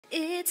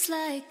It's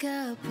like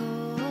a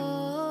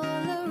Polaroid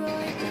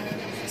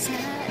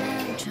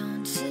사랑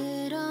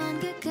촌스러운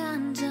그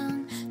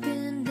감정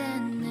근데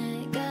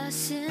내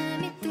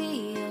가슴이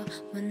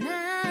뛰어와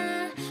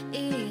나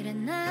이래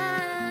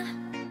나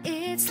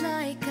It's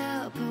like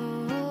a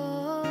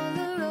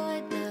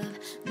Polaroid love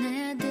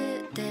내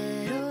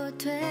뜻대로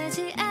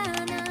되지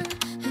않아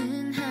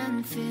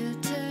흔한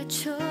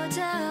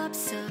필터조차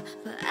없어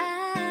But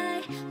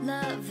I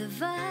love the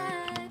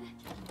vibe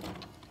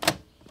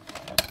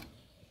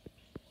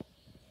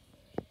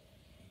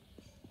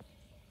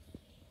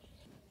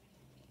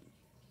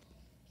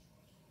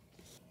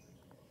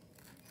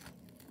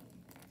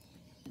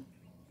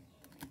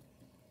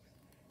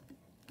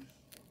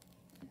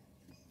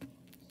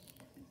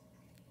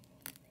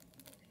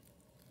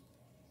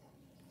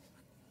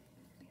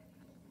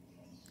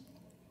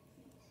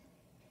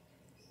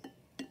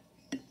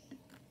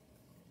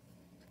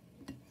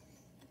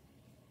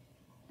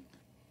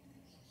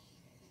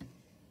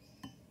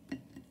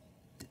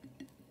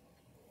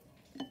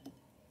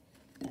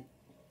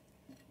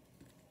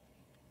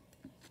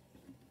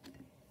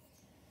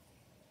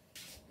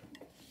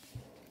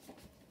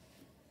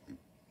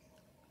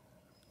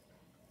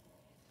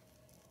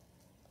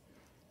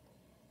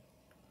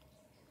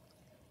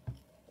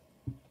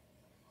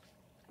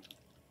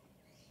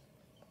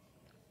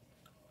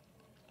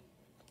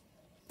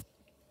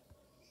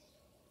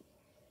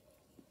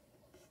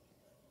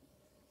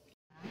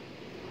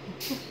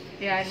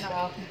Yan,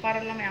 para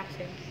lang may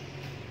accent.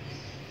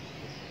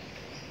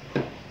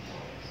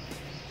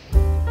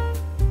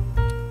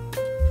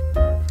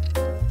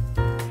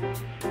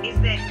 Is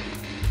that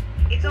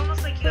it's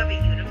almost like you have a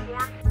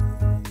uniform.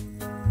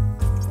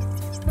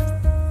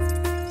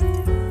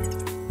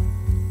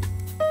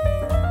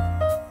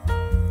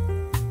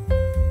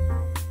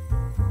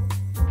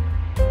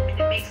 And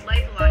it makes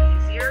life a lot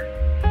easier,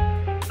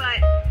 but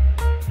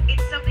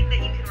it's something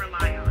that you can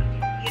rely on.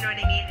 You know what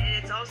I mean?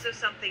 And it's also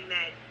something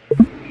that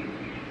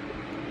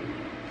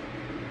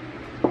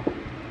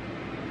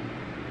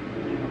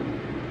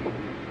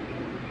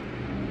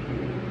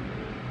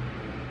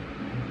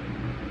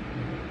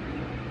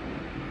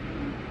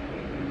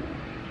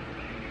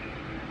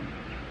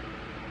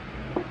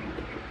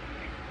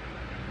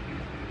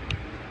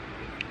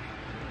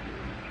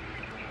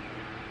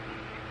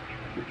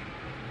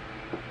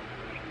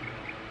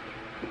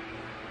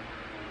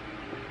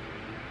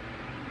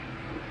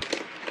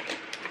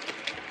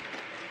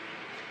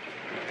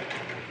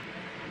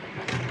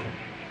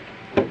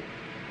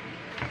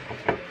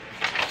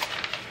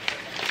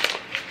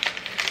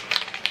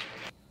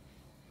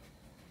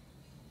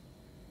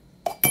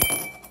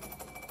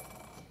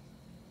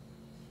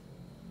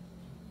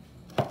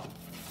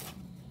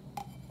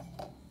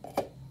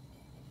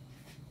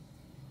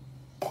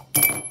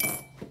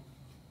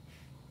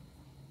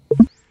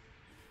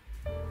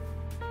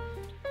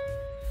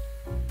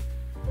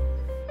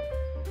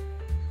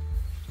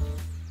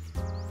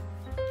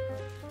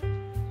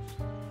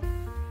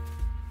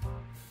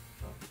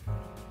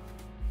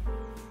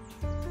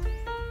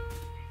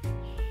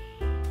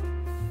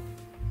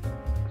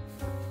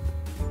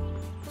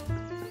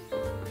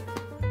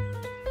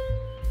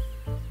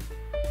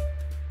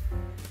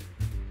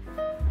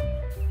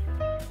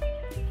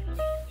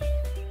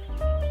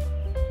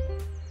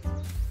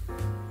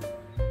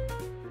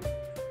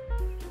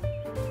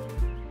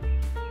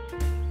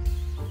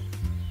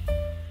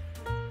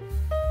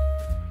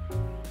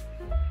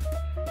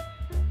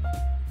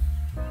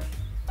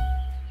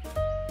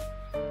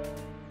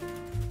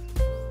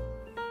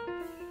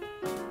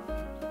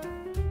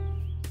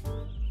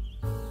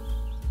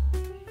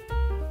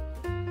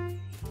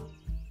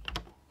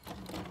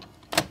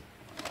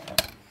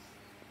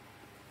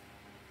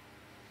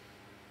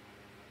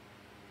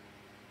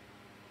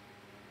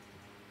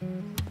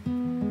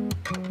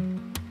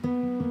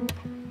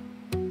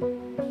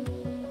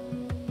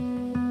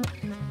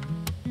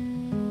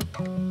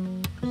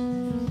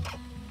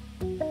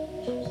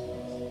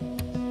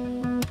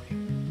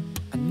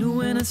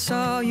I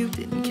saw you,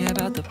 didn't care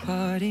about the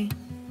party.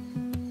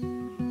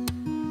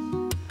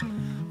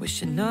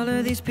 Wishing all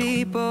of these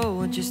people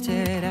would just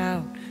head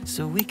out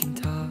so we can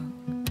talk.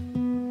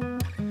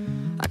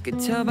 I could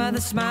tell by the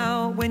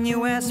smile when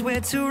you asked where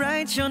to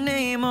write your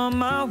name on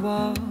my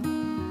wall.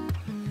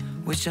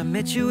 Wish I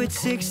met you at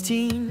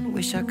 16,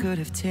 wish I could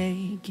have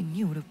taken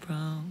you to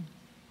prom.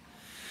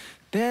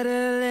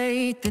 Better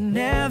late than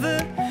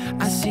never,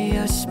 I see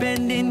us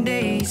spending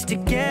days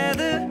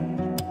together,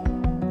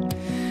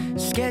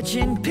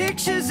 sketching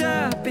pictures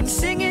up and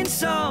singing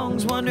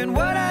songs, wondering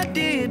what I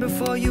did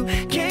before you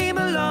came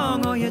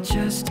along. Oh, you're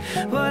just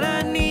what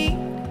I need,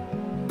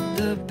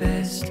 the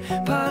best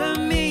part of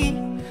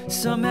me.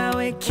 Somehow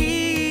it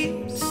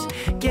keeps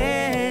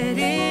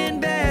getting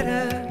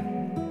better.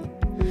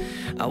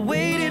 I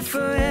waited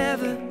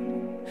forever,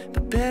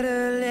 but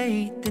better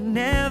late than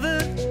never.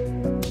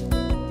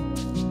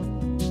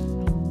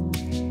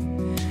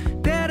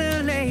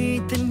 Better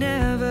late than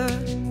never.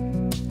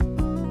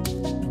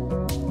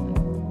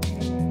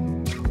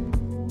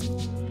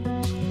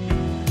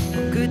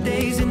 Good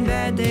days and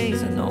bad bad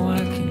days, I know I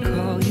can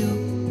call you.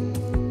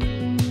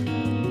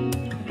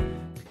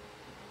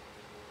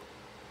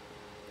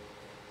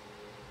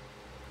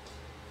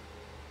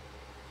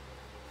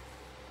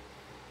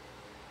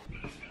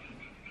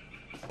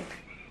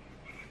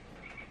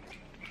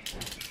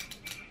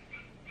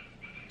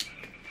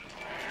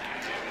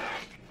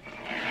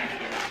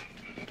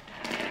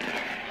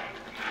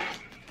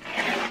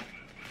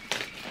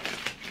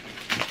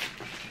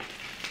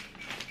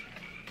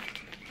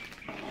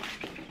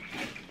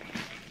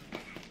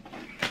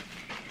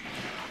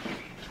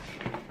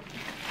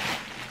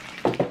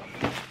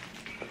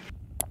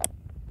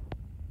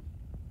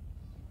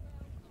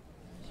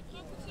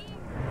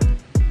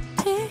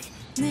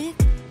 Picnic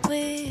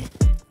with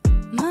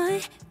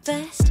my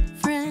best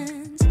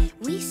friends.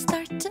 We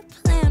start to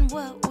plan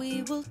what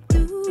we will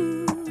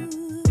do.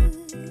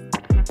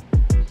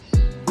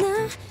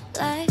 Now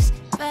life's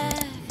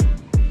back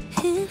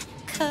in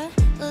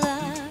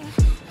color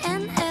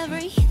and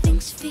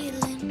everything's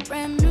feeling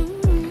brand new.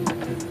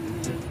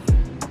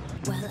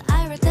 Well,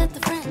 I read that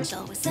the French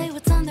always say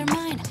what's on their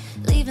mind,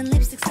 leaving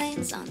lipstick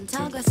stains on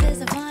tall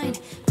glasses of wine.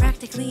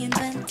 Practically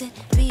invented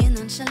being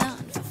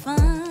nonchalant for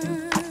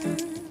fun.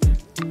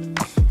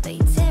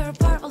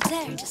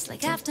 Just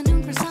like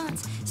afternoon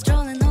croissants,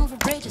 strolling over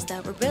bridges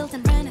that were built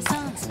in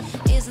Renaissance.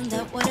 Isn't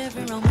that what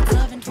every romance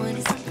loving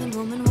 20-something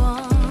woman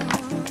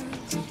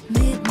wants?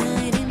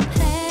 Midnight in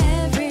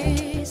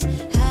Paris,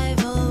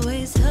 I've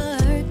always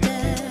heard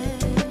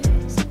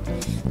there's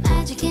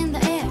magic in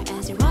the air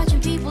as you're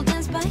watching people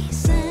dance by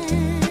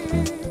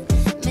sand.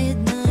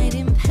 Midnight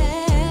in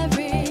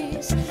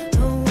Paris,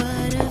 oh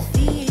what a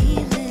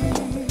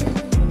feeling.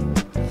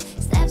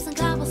 Steps on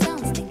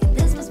cobblestones, thinking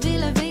this must be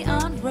La Vie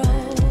en Rose.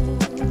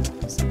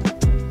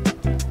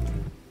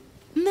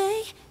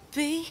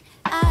 Maybe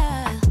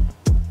I'll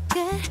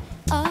get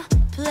a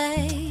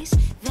place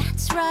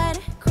that's right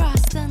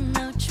across the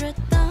Notre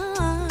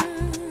Dame.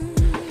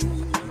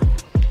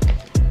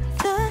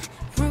 The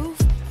roof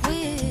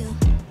will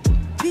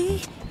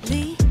be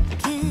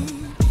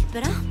leaking,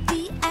 but I'll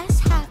be as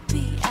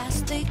happy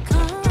as they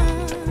come.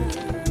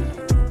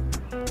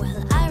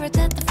 Well, I read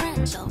that the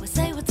French always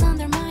say what's on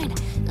their mind,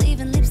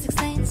 leaving lipstick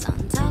stains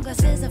on tall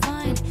glasses of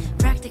wine.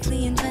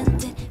 Practically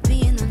invented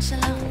being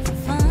nonchalant for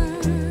fun.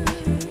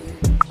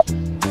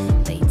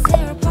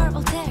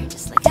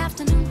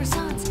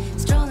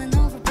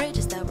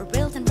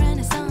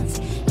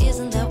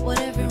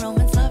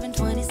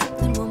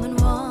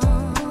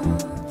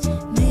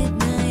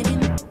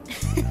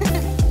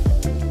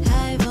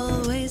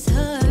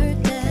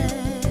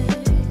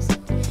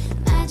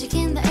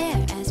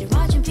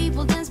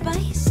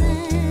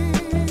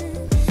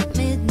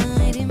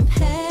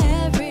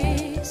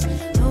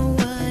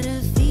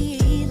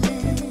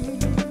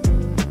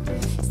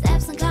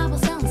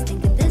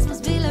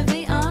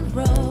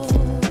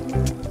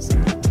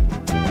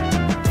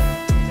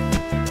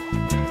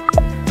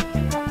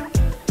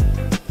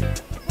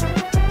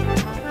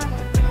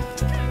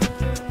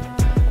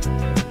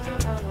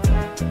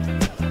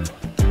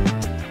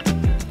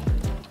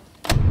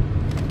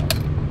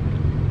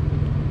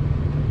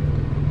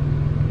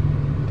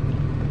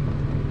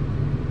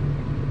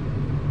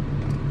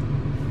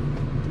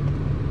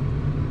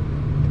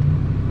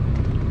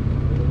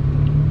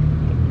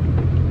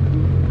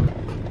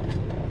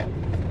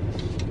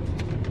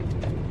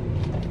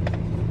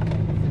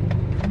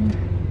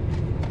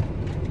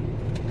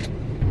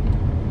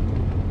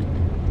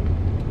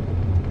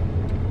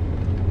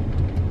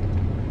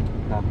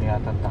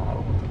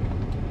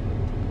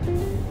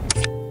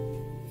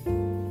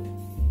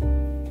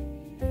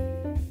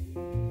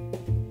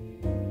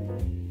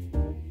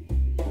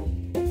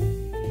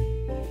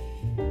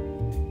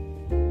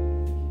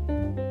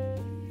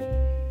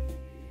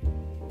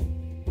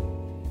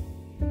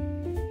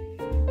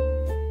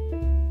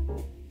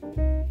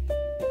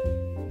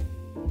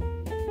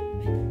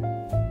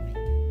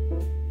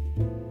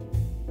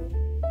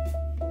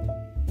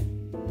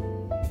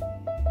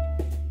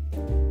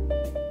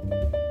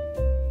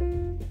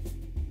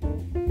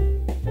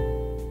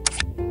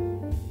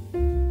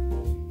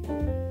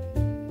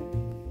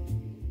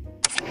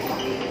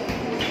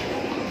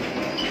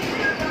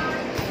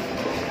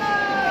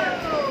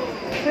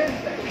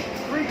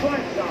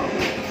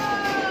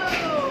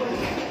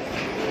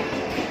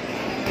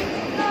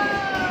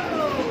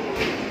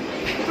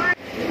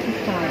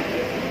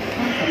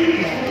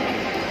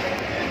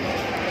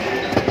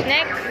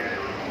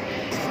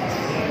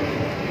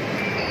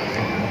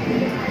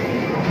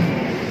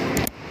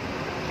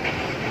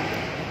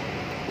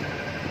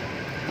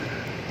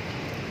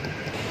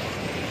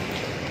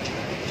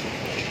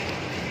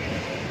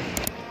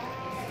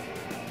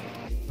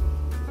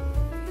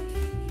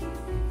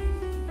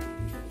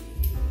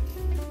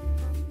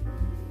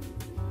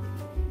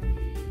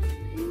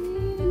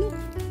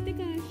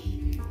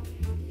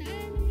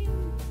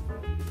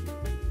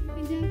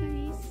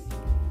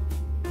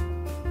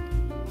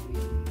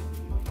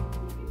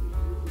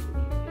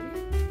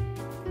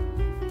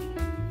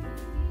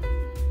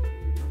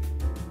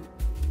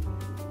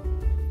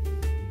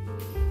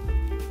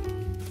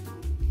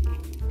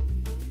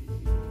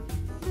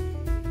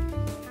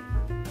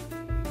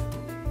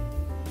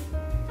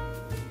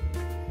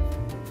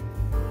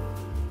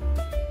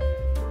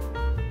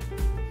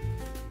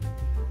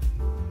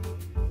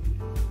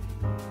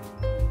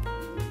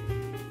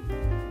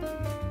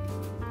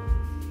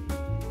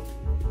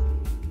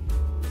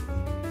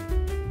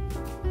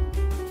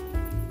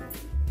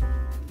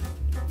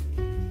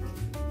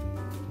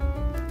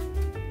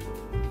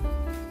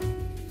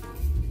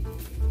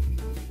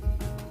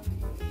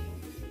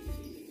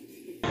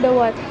 The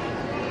what?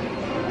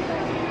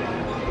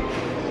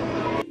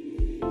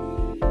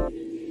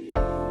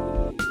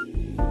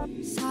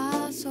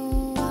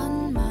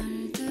 사소한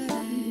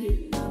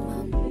말들에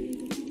나만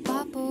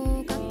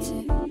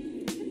바보같이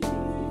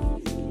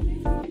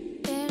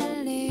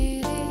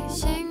일일이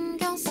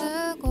신경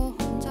쓰고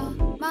혼자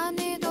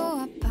많이도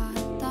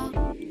아팠다.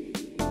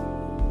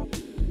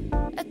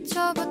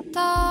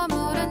 애초부터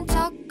모른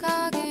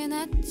척하긴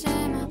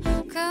했지만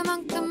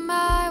그만큼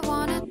I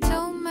wanted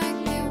to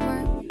make it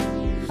work.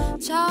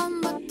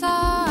 처음부터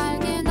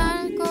알긴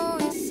알고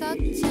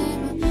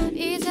있었지만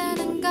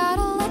이제는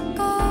gotta let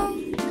go.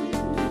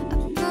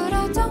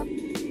 앞으로 don't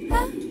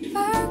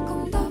ever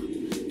꿈도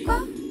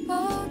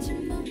꿔보지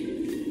마.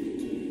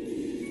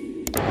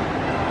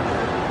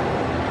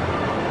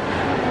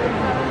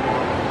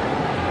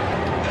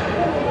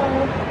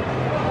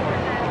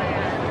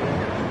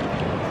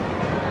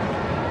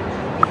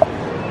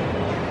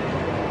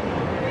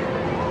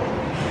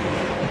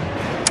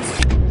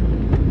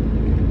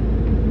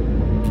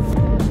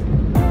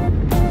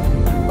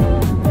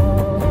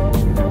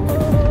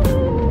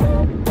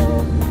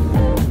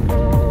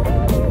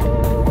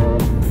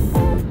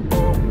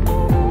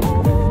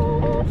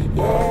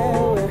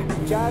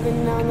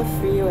 Driving down the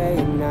freeway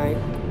at night,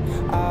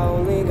 I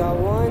only got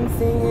one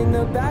thing in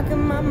the back of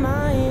my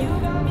mind.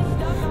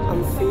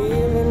 I'm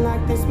feeling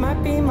like this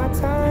might be my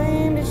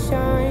time to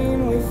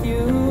shine with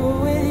you,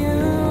 with you,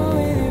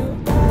 with you.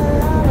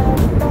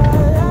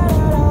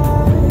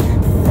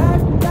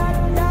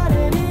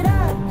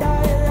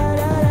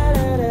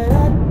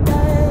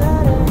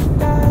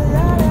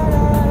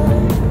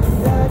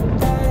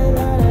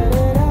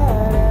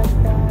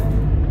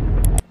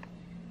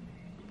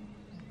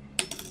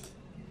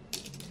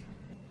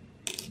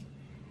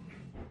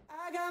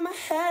 I got my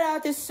head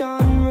out the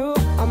sunroof,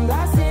 I'm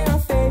blasting